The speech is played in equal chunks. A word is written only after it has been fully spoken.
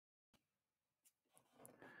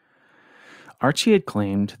Archie had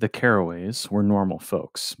claimed the Caraways were normal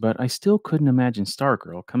folks, but I still couldn't imagine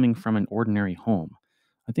Stargirl coming from an ordinary home.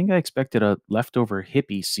 I think I expected a leftover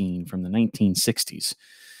hippie scene from the 1960s.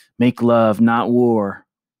 Make love, not war.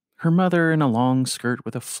 Her mother in a long skirt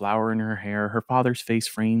with a flower in her hair, her father's face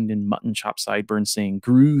framed in mutton chop sideburns saying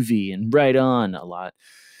groovy and right on a lot.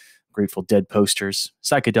 Grateful Dead posters,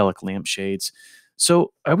 psychedelic lampshades.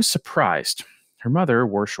 So I was surprised. Her mother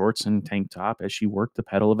wore shorts and tank top as she worked the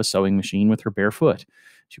pedal of a sewing machine with her bare foot.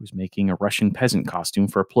 She was making a Russian peasant costume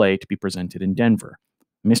for a play to be presented in Denver.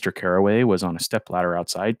 Mr. Caraway was on a stepladder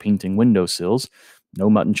outside painting windowsills. No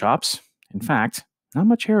mutton chops. In fact, not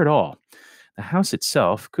much hair at all. The house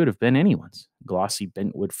itself could have been anyone's. Glossy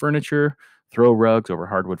bentwood furniture, throw rugs over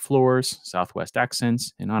hardwood floors, Southwest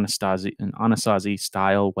accents, an Anasazi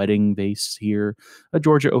style wedding vase here, a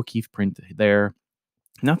Georgia O'Keeffe print there.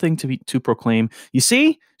 Nothing to proclaim, you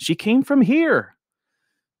see, she came from here.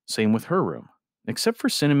 Same with her room. Except for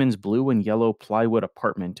Cinnamon's blue and yellow plywood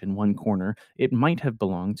apartment in one corner, it might have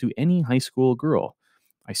belonged to any high school girl.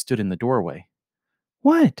 I stood in the doorway.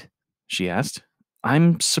 What? She asked.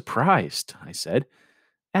 I'm surprised, I said.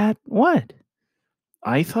 At what?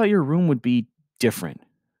 I thought your room would be different.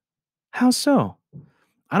 How so?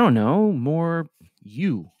 I don't know, more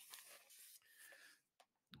you.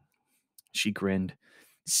 She grinned.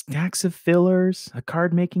 Stacks of fillers, a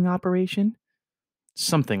card making operation?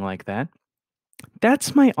 Something like that.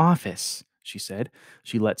 That's my office, she said.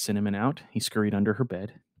 She let Cinnamon out. He scurried under her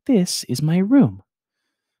bed. This is my room.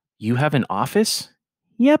 You have an office?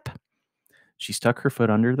 Yep. She stuck her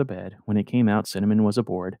foot under the bed. When it came out, Cinnamon was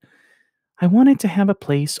aboard. I wanted to have a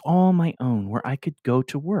place all my own where I could go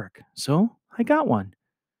to work, so I got one.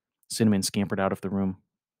 Cinnamon scampered out of the room.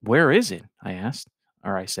 Where is it? I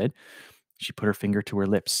said. She put her finger to her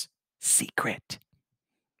lips. Secret.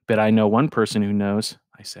 Bet I know one person who knows,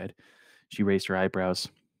 I said. She raised her eyebrows.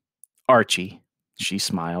 Archie. She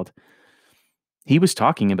smiled. He was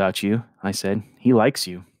talking about you, I said. He likes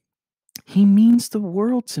you. He means the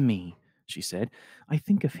world to me, she said. I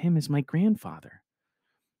think of him as my grandfather.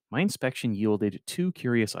 My inspection yielded two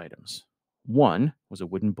curious items. One was a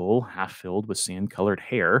wooden bowl half filled with sand colored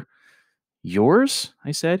hair. Yours?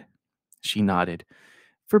 I said. She nodded.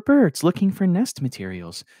 For birds looking for nest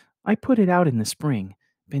materials. I put it out in the spring.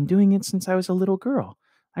 Been doing it since I was a little girl.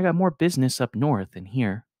 I got more business up north than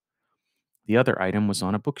here. The other item was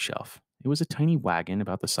on a bookshelf. It was a tiny wagon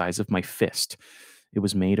about the size of my fist. It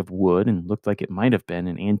was made of wood and looked like it might have been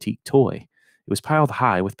an antique toy. It was piled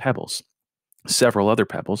high with pebbles. Several other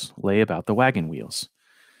pebbles lay about the wagon wheels.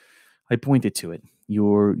 I pointed to it.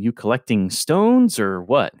 You collecting stones or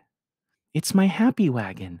what? It's my happy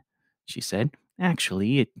wagon, she said.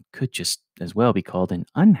 Actually, it could just as well be called an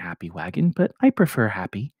unhappy wagon, but I prefer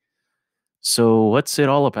happy. So, what's it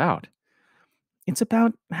all about? It's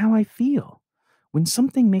about how I feel. When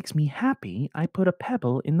something makes me happy, I put a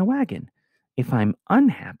pebble in the wagon. If I'm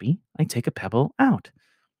unhappy, I take a pebble out.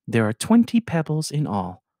 There are 20 pebbles in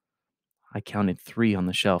all. I counted 3 on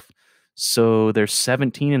the shelf. So there's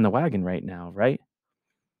 17 in the wagon right now, right?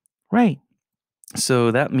 Right. So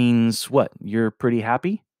that means what? You're pretty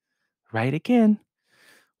happy? Right again.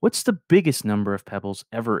 What's the biggest number of pebbles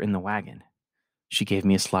ever in the wagon? She gave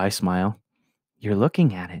me a sly smile. You're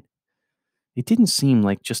looking at it. It didn't seem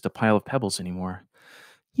like just a pile of pebbles anymore.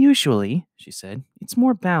 Usually, she said, it's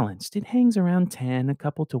more balanced. It hangs around 10, a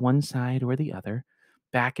couple to one side or the other,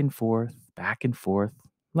 back and forth,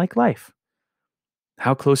 like life.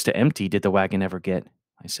 How close to empty did the wagon ever get?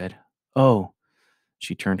 I said. Oh,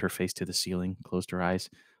 she turned her face to the ceiling, closed her eyes.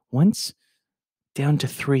 Once, down to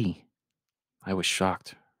 3. I was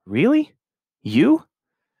shocked. Really? You?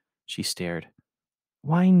 She stared.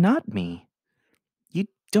 Why not me? You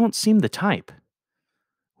don't seem the type.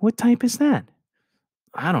 What type is that?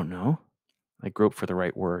 I don't know. I groped for the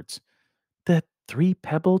right words. The 3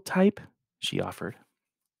 pebble type? She offered.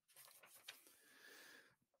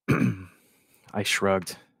 I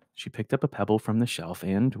shrugged. She picked up a pebble from the shelf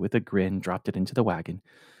and, with a grin, dropped it into the wagon.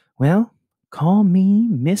 Well, call me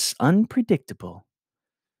Miss Unpredictable.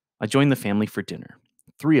 I joined the family for dinner.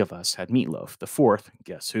 3 of us had meatloaf. The fourth,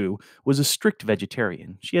 guess who, was a strict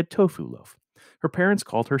vegetarian. She had tofu loaf. Her parents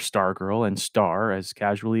called her Stargirl and Star as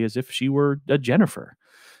casually as if she were a Jennifer.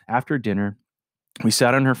 After dinner, we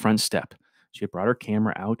sat on her front step. She had brought her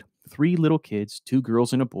camera out. 3 little kids, 2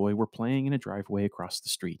 girls and a boy, were playing in a driveway across the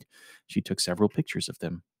street. She took several pictures of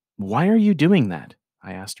them. Why are you doing that?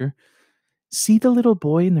 I asked her. See the little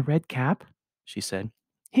boy in the red cap? She said.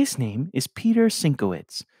 His name is Peter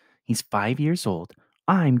Sinkowitz. He's 5 years old.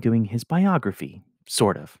 I'm doing his biography,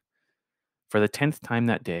 sort of. For the 10th time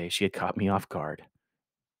that day, she had caught me off guard.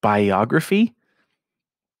 Biography?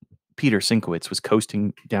 Peter Sinkowitz was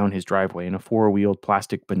coasting down his driveway in a four-wheeled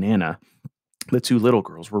plastic banana. The two little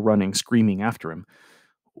girls were running, screaming after him.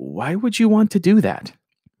 Why would you want to do that?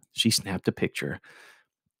 She snapped a picture.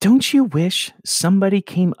 Don't you wish somebody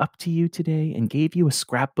came up to you today and gave you a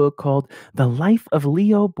scrapbook called The Life of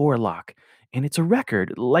Leo Borlaug? And it's a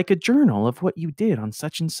record, like a journal of what you did on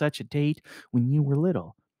such and such a date when you were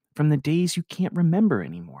little, from the days you can't remember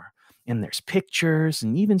anymore. And there's pictures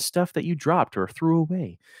and even stuff that you dropped or threw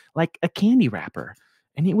away, like a candy wrapper.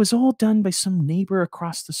 And it was all done by some neighbor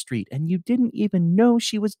across the street, and you didn't even know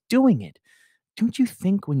she was doing it. Don't you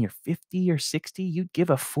think when you're 50 or 60, you'd give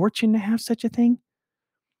a fortune to have such a thing?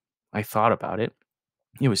 I thought about it.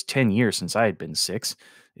 It was 10 years since I had been 6.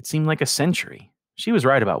 It seemed like a century. She was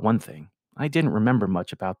right about one thing. I didn't remember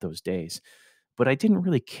much about those days, but I didn't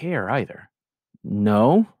really care either.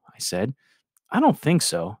 No, I said. I don't think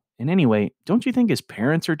so. And anyway, don't you think his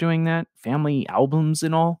parents are doing that? Family albums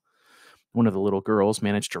and all? One of the little girls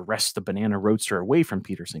managed to wrest the banana roadster away from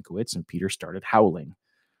Peter Sinkowitz, and Peter started howling.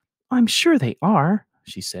 I'm sure they are,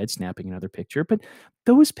 she said, snapping another picture, but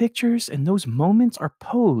those pictures and those moments are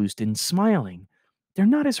posed and smiling. They're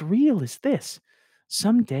not as real as this.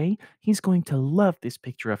 Someday he's going to love this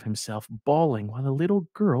picture of himself bawling while a little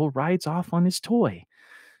girl rides off on his toy.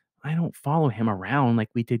 I don't follow him around like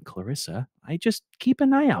we did Clarissa. I just keep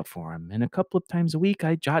an eye out for him, and a couple of times a week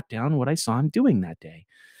I jot down what I saw him doing that day.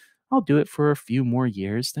 I'll do it for a few more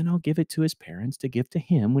years, then I'll give it to his parents to give to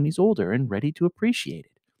him when he's older and ready to appreciate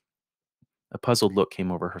it. A puzzled look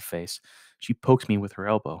came over her face. She poked me with her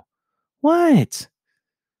elbow. What?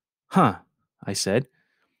 Huh, I said.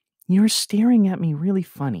 You're staring at me really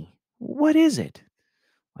funny. What is it?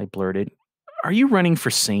 I blurted. Are you running for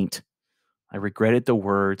saint? I regretted the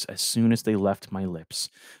words as soon as they left my lips.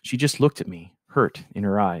 She just looked at me, hurt in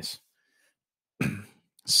her eyes.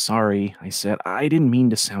 Sorry, I said. I didn't mean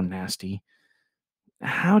to sound nasty.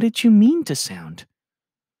 How did you mean to sound?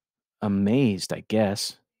 Amazed, I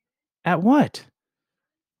guess. At what?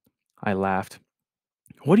 I laughed.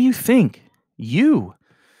 What do you think? You!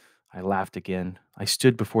 I laughed again. I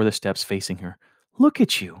stood before the steps facing her. Look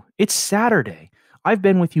at you. It's Saturday. I've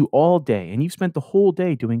been with you all day, and you've spent the whole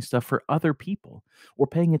day doing stuff for other people, or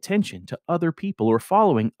paying attention to other people, or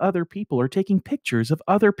following other people, or taking pictures of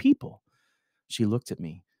other people. She looked at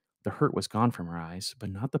me. The hurt was gone from her eyes, but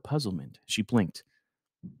not the puzzlement. She blinked.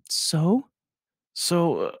 So?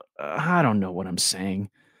 I don't know what I'm saying.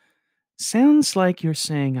 Sounds like you're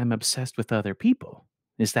saying I'm obsessed with other people.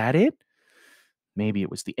 Is that it? Maybe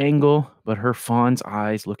it was the angle, but her fawn's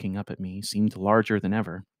eyes looking up at me seemed larger than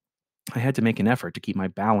ever. I had to make an effort to keep my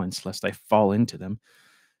balance lest I fall into them.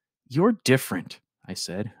 You're different, I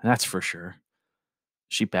said, that's for sure.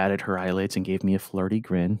 She batted her eyelids and gave me a flirty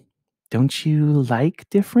grin. Don't you like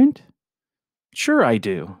different? Sure I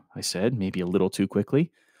do, I said, maybe a little too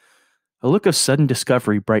quickly. A look of sudden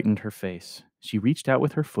discovery brightened her face. She reached out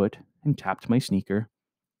with her foot and tapped my sneaker.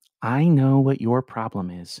 I know what your problem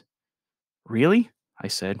is. Really? I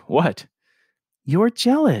said. What? You're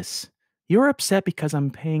jealous. You're upset because I'm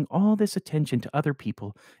paying all this attention to other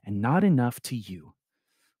people and not enough to you.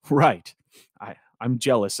 Right. I'm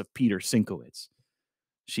jealous of Peter Sinkowitz.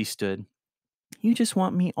 She stood. You just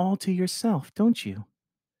want me all to yourself, don't you?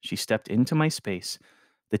 She stepped into my space.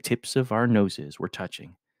 The tips of our noses were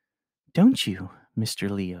touching. Don't you, Mr.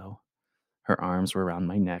 Leo? Her arms were around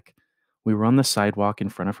my neck. We were on the sidewalk in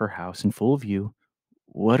front of her house in full view.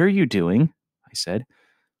 What are you doing? I said.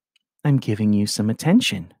 I'm giving you some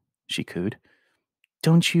attention, she cooed.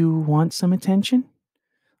 Don't you want some attention?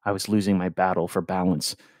 I was losing my battle for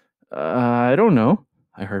balance. I don't know,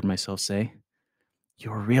 I heard myself say.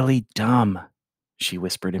 You're really dumb, she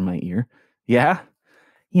whispered in my ear. Yeah?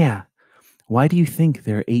 Yeah. Why do you think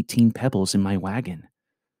there are 18 pebbles in my wagon?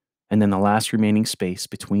 And then the last remaining space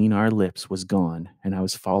between our lips was gone, and I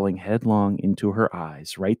was falling headlong into her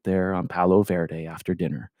eyes right there on Palo Verde after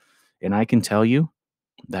dinner. And I can tell you,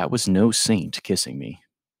 that was no saint kissing me.